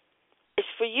this, it's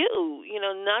for you.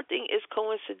 Nothing is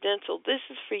coincidental. This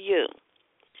is for you.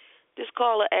 This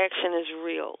call to action is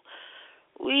real.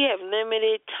 We have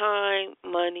limited time,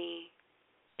 money,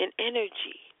 and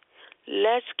energy.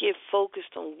 Let's get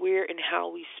focused on where and how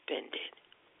we spend it.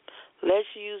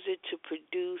 Let's use it to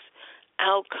produce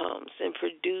outcomes and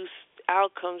produce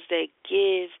outcomes that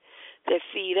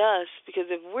feed us.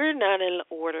 Because if we're not in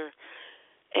order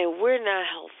and we're not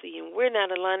healthy and we're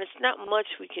not aligned, it's not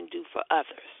much we can do for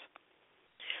others.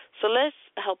 So let's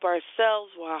help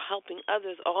ourselves while helping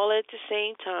others all at the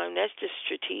same time. That's just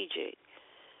strategic.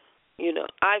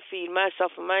 I feed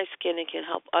myself and my skin and can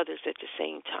help others at the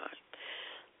same time.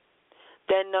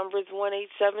 That number is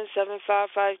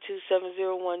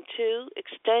 1-877-552-7012,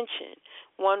 extension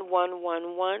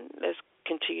 1111. Let's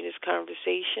continue this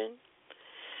conversation.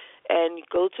 And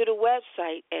go to the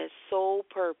website at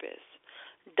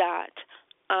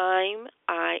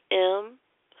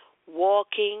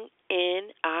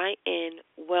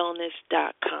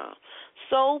soulpurpose.imwalkinginwellness.com.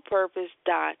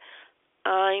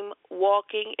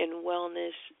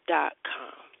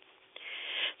 soulpurpose.imwalkinginwellness.com.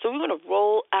 So we're going to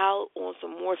roll out on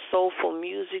some more soulful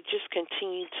music. Just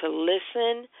continue to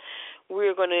listen.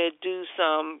 We're going to do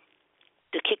some,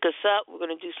 to kick us up, we're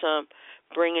going to do some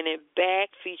Bringing It Back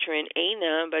featuring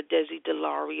A9 by Desi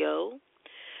Delario.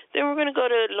 Then we're going to go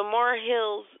to Lamar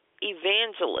Hill's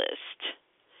Evangelist.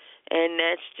 And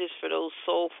that's just for those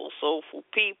soulful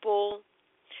people.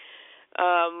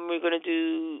 We're going to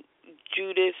do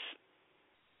Judith.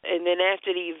 And then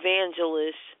after the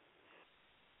Evangelist,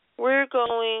 we're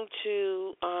going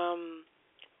to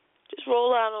just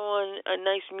roll out on a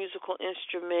nice musical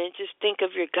instrument. Just think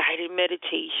of your guided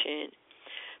meditation.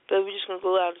 But we're just going to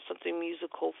go out with something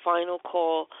musical. Final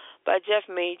Call by Jeff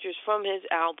Majors from his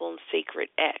album Sacred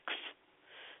X.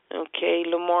 Okay,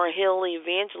 Lamar Hill,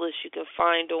 Evangelist, you can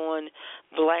find on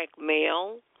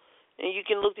Blackmail. And you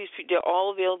can look these people, they're all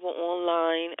available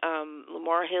online.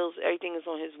 Lamar Hill's, everything is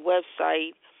on his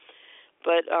website.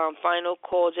 But Final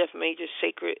Call, Jeff Majors,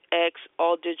 Sacred X,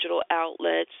 all digital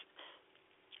outlets.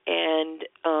 And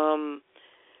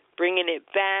Bringing It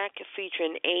Back,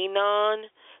 featuring Anon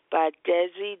by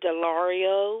Desi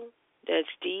Delario. That's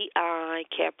D-I-L-A-U-R-O,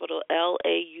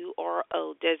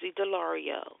 Desi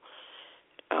Delario.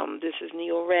 This is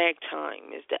Neo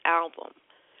Ragtime, is the album.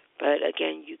 But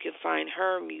again, you can find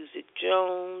her, Music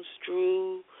Jones,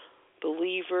 Drew,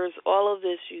 Believers, all of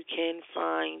this you can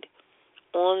find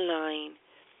online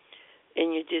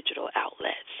in your digital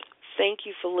outlets. Thank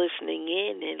you for listening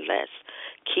in, and let's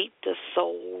keep the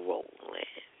soul rolling.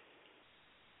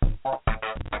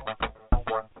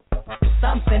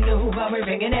 Something new, but we're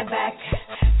bringing it back.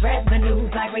 Spread the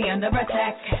news like we under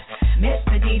attack.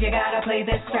 Mr. DJ gotta play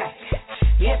this track.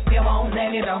 If you won't,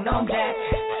 then you don't know Jack.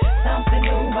 Something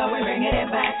new, but we're bringing it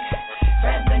back.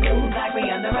 Spread the news like we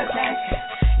under attack.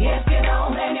 If you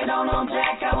don't, then you don't know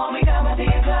Jack. I won't be coming to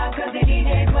your club cause the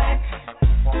DJ's whack.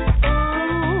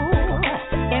 Ooh,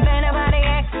 if anybody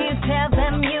asks you, tell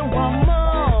them you want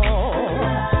more.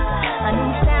 A new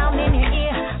sound in your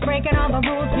ear, breaking all the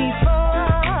rules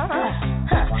before.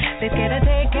 They're scared to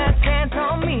take a chance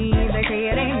on me. They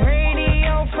say it ain't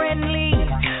radio friendly,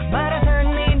 but I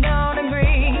certainly don't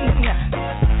agree.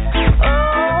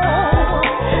 Oh,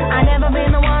 I never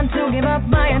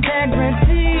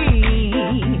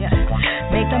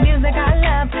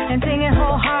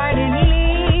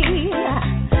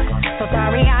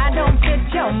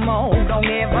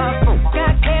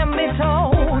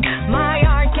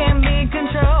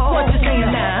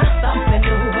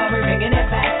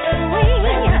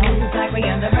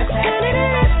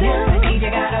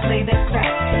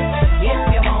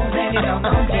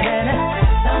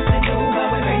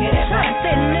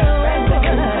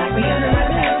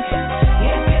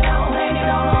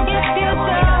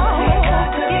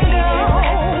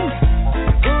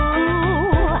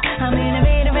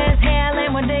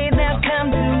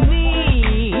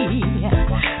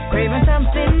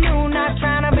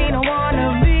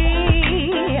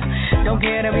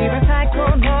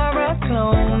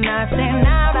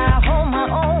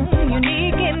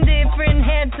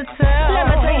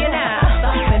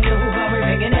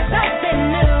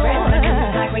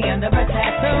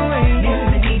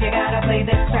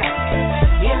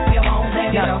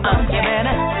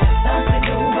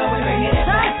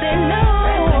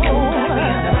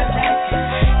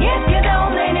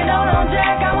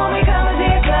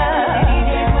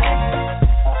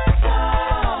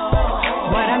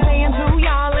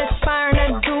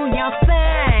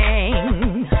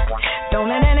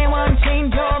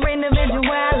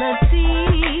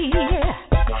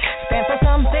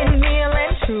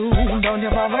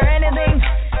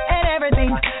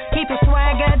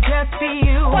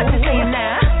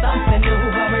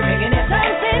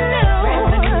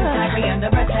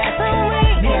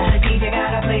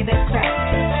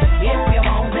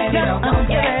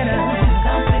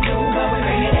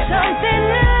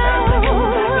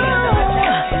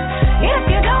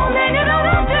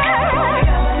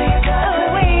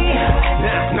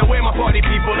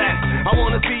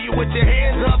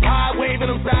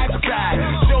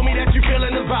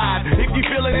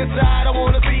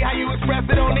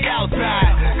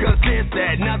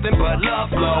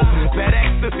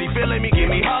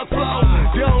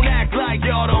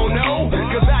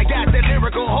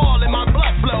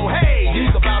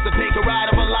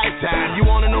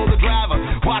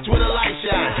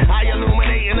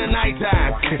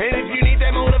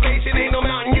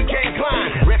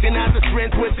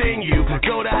strength within you.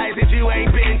 Go to heights that you ain't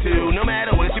been to, no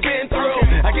matter what you've been through.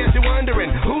 I guess you're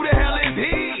wondering, who the hell is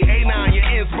he? Hey, now your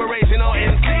inspirational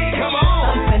MC. Come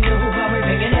on. Something new, but we're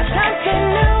bringing it back. Something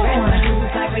new. Brand new,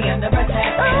 like we under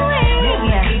attack.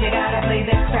 You gotta play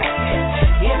this track.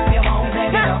 If you won't,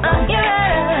 then you don't.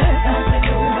 Something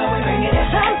new, but we're bringing it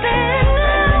back. Something new,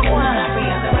 like we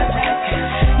under attack.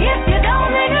 If you don't,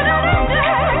 then you don't.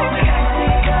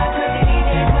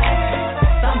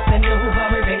 Something new, but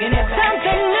we're bringing it back.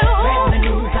 Something new. Brand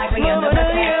new, like we under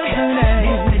attack.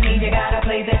 Mr. DJ, gotta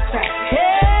play this track.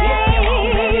 If you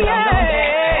won't, then you don't.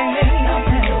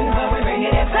 Something new, but we're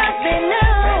bringing it back. Something new.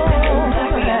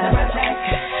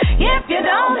 If you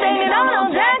don't, then you don't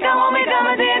know Jack. I won't be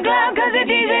coming to your club cause the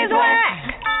DJ's whack.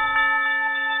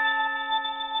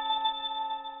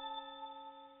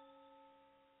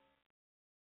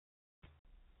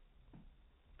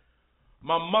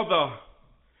 My mother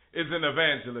is an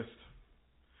evangelist.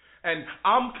 And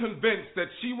I'm convinced that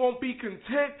she won't be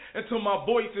content until my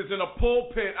voice is in a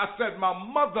pulpit. I said my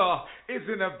mother is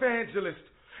an evangelist.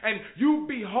 And you'd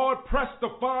be hard-pressed to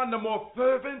find a more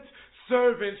fervent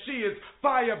servant. She is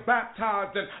fire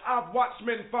baptized, and I've watched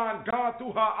men find God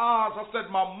through her eyes. I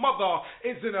said my mother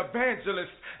is an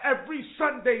evangelist. Every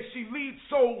Sunday she leads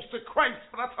souls to Christ,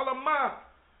 but I tell her, Ma,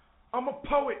 I'm a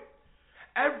poet.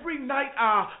 Every night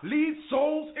I lead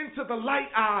souls into the light.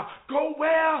 I go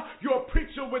where your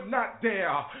preacher would not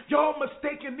dare. Y'all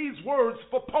mistaking these words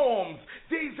for poems.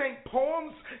 These ain't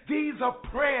poems, these are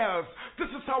prayers.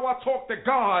 This is how I talk to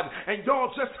God, and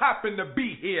y'all just happen to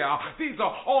be here. These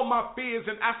are all my fears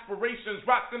and aspirations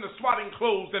wrapped in the swatting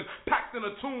clothes and packed in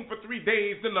a tomb for 3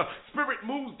 days. Then the spirit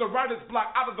moves the writer's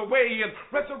block out of the way and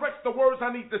resurrects the words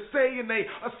I need to say, and they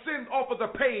ascend off of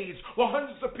the page while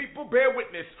hundreds of people bear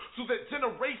witness, so that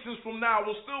generations from now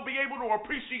will still be able to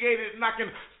appreciate it, and I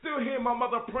can still hear my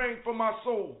mother praying for my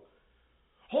soul,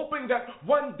 hoping that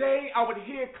one day I would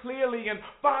hear clearly and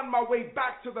find my way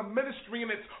back to the ministry.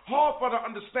 And it's hard for her to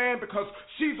understand because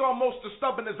she's almost as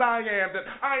stubborn as I am, that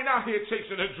I ain't out here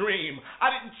chasing a dream.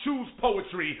 I didn't choose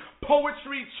poetry.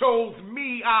 Poetry chose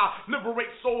me. I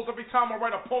liberate souls every time I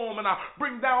write a poem, and I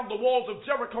bring down the walls of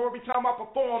Jericho every time I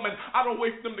perform, and I don't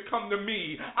wait for them to come to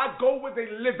me. I go where they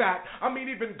live at. I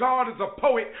mean, even God is a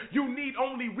poet. You need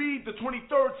only read the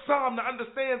 23rd Psalm to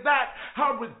understand that.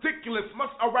 How ridiculous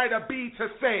must a writer be to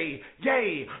say,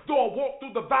 yea, though I walk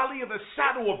through the valley of the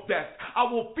shadow of death, I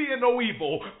will fear no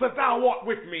evil, for thou art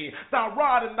with me. Thy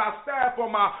rod and thy staff are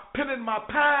my pen and my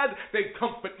pad, they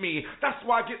comfort me. That's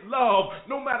why I get love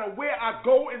no matter where I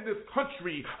go in this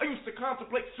country. I used to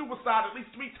contemplate suicide at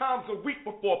least 3 times a week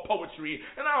before poetry,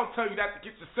 and I don't tell you that to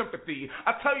get your sympathy.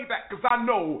 I tell you that because I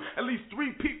know at least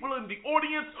 3 people in the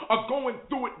audience are going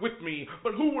through it with me.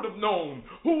 But who would have known?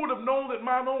 Who would have known that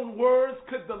my own words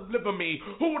could deliver me?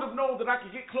 Who would have known that I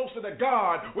could get closer to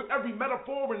God with every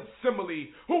metaphor and simile?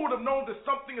 Who would have known that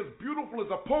something as beautiful as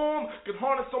a poem could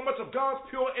harness so much of God's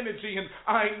pure energy? And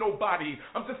I ain't nobody.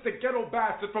 I'm just a ghetto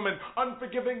bastard from an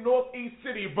unforgiving northeast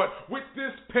city. But with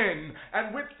this pen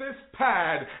and with this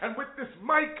pad and with this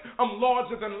mic, I'm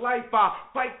larger than life.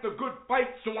 I fight the good fight,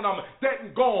 so when I'm dead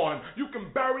and gone, you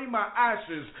can bury my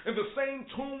ashes in the same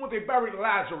tomb where they buried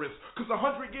Lazarus. Because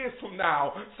 100 years from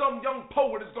now, some young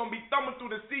poet is going to be thumbing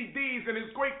through the CDs in his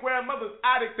great-grandmother's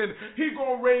addict, and he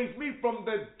gonna raise me from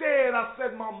the dead. I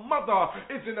said my mother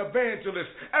is an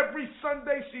evangelist. Every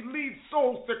Sunday she leads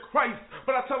souls to Christ,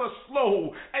 but I tell her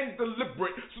slow and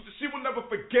deliberate so that she will never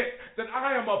forget that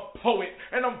I am a poet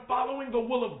and I'm following the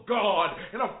will of God,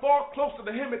 and I'm far closer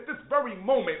to him at this very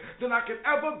moment than I could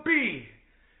ever be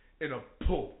in a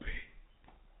pulpit.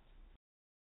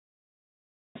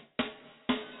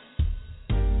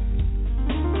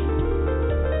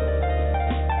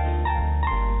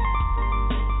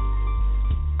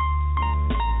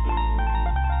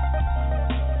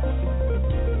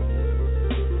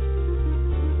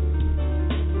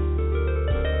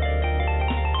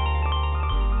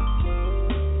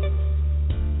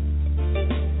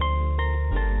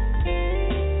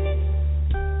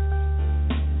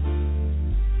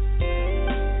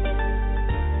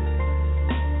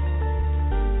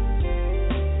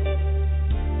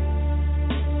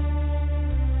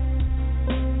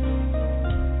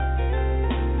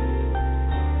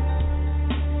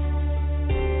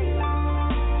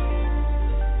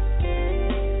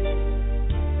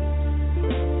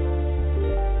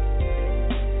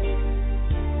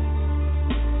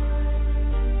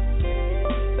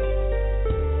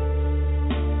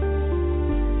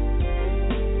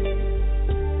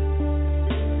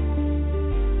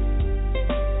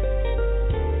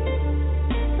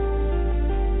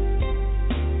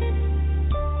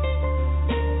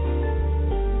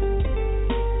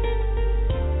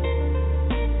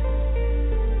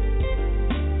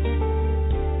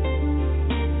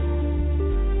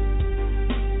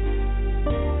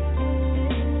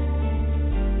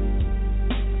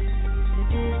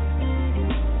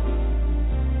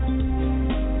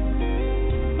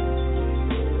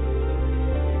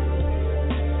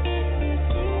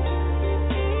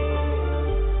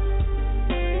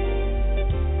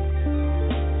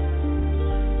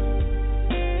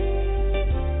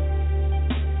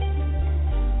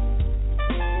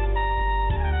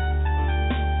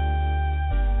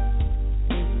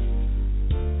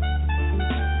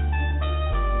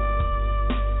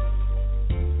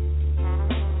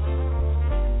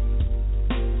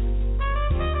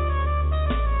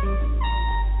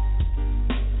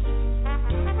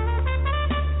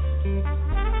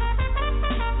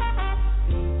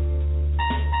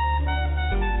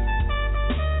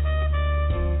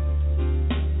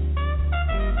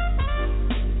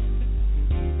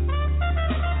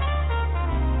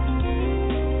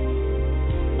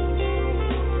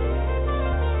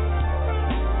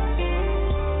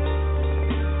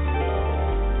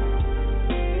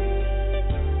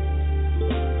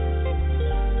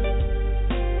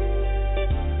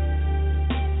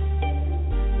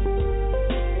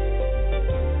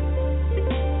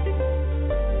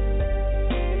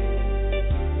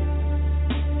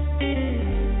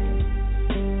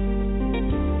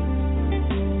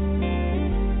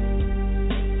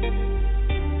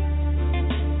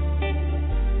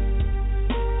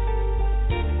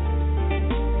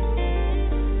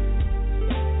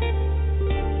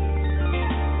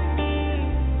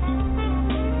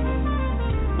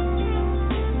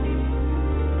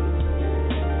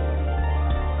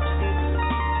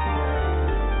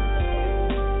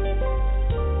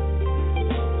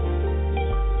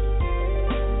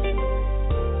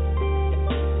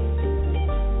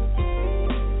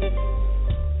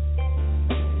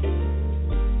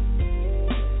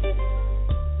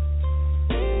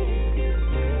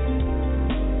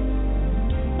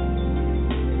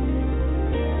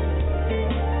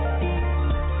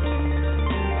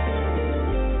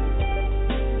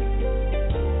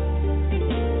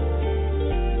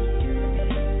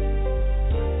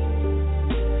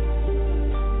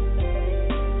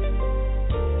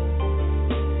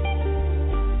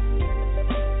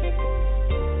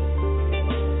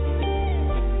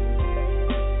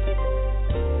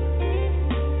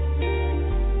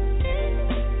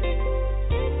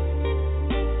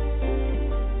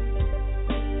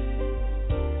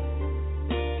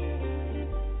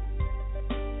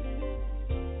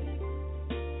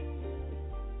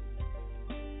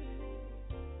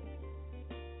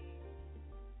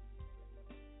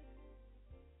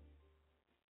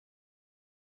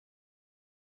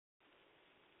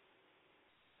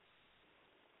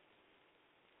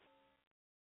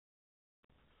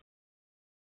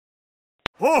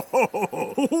 Ho, ho, ho,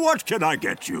 ho. What can I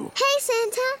get you? Hey,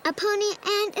 Santa! A pony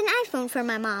and an iPhone for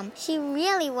my mom. She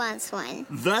really wants one.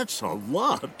 That's a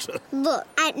lot. Look,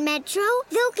 at Metro,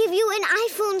 they'll give you an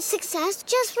iPhone 6S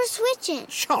just for switching.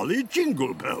 Jolly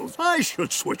jingle bells. I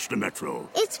should switch to Metro.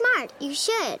 It's smart. You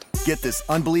should. Get this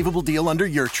unbelievable deal under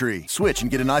your tree. Switch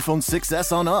and get an iPhone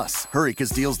 6S on us. Hurry,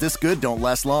 because deals this good don't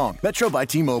last long. Metro by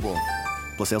T-Mobile.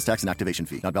 Plus sales tax and activation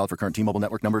fee. Not valid for current T-Mobile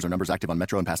network numbers or numbers active on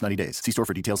Metro in past 90 days. See store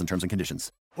for details and terms and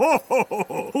conditions. Ho, ho, ho,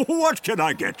 ho. What can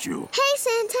I get you? Hey,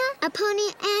 Santa! A pony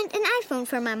and an iPhone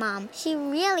for my mom. She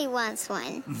really wants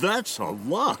one. That's a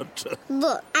lot.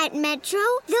 Look, at Metro,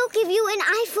 they'll give you an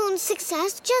iPhone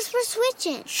 6S just for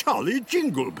switching. Jolly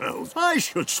jingle bells. I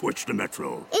should switch to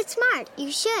Metro. It's smart.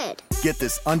 You should. Get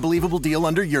this unbelievable deal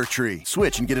under your tree.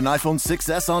 Switch and get an iPhone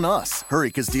 6S on us. Hurry,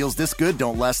 because deals this good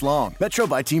don't last long. Metro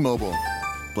by T-Mobile.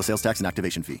 Plus sales tax and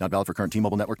activation fee. Not valid for current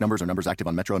T-Mobile network numbers or numbers active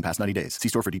on Metro in past 90 days. See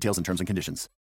store for details and terms and conditions.